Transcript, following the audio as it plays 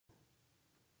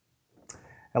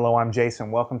Hello, I'm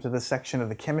Jason. Welcome to this section of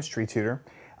the Chemistry Tutor.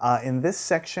 In this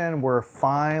section, we're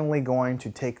finally going to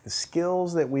take the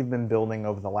skills that we've been building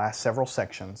over the last several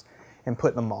sections and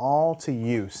put them all to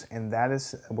use. And that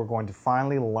is, we're going to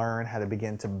finally learn how to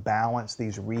begin to balance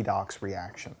these redox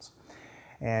reactions.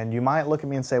 And you might look at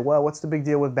me and say, well, what's the big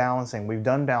deal with balancing? We've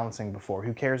done balancing before.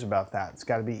 Who cares about that? It's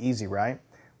got to be easy, right?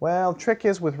 Well, the trick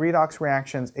is with redox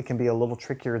reactions, it can be a little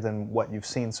trickier than what you've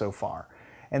seen so far.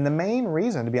 And the main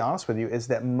reason, to be honest with you, is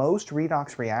that most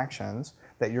redox reactions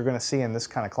that you're going to see in this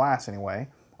kind of class anyway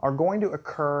are going to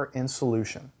occur in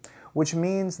solution, which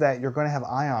means that you're going to have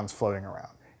ions floating around.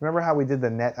 Remember how we did the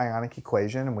net ionic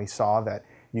equation and we saw that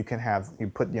you can have, you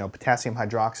put potassium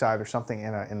hydroxide or something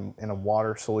in a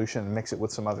water solution and mix it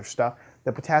with some other stuff.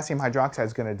 The potassium hydroxide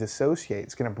is going to dissociate,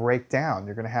 it's going to break down.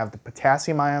 You're going to have the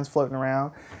potassium ions floating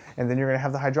around and then you're going to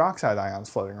have the hydroxide ions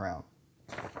floating around.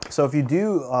 So if you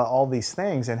do all these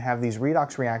things and have these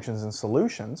redox reactions in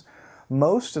solutions,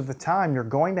 most of the time you're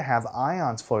going to have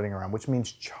ions floating around, which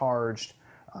means charged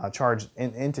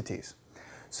entities.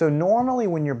 So normally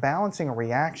when you're balancing a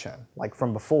reaction, like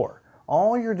from before,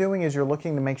 all you're doing is you're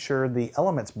looking to make sure the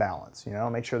elements balance,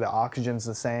 make sure the oxygen's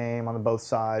the same on both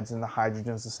sides and the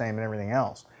hydrogen's the same and everything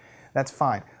else. That's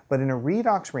fine. But in a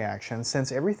redox reaction,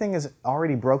 since everything is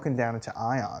already broken down into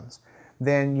ions,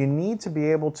 then you need to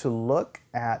be able to look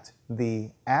at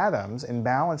the atoms and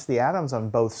balance the atoms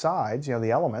on both sides, the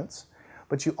elements,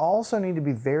 but you also need to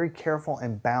be very careful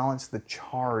and balance the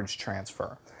charge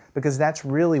transfer, because that's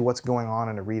really what's going on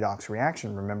in a redox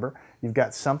reaction. Remember, you've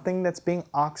got something that's being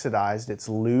oxidized, it's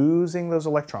losing those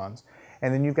electrons,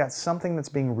 and then you've got something that's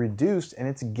being reduced and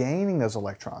it's gaining those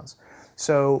electrons.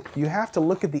 So you have to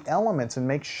look at the elements and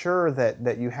make sure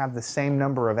that you have the same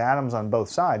number of atoms on both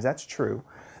sides. That's true.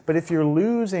 But if you're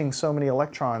losing so many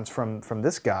electrons from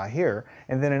this guy here,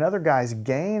 and then another guy's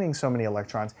gaining so many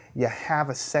electrons, you have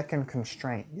a second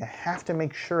constraint. You have to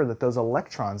make sure that those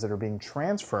electrons that are being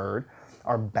transferred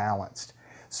are balanced.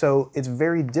 So it's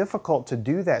very difficult to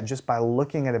do that just by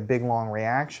looking at a big long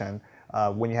reaction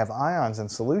when you have ions in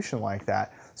solution like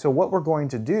that. So what we're going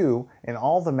to do, in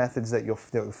all the methods that you'll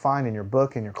find in your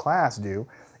book and your class do,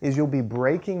 is you'll be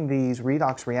breaking these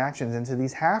redox reactions into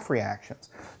these half reactions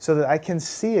so that I can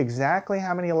see exactly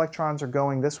how many electrons are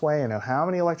going this way and how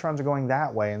many electrons are going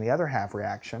that way in the other half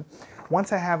reaction.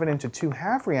 Once I have it into two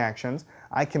half reactions,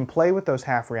 I can play with those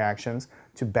half reactions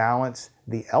to balance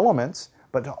the elements,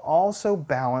 but to also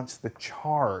balance the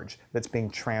charge that's being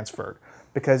transferred.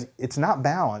 Because it's not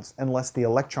balanced unless the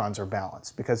electrons are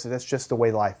balanced, because that's just the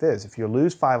way life is. If you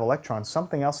lose 5 electrons,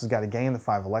 something else has got to gain the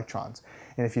 5 electrons.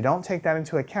 And if you don't take that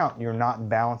into account, you're not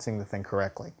balancing the thing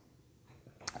correctly.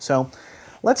 So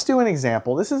let's do an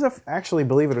example. This is actually,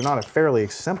 believe it or not, a fairly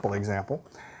simple example.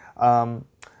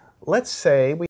 Let's say we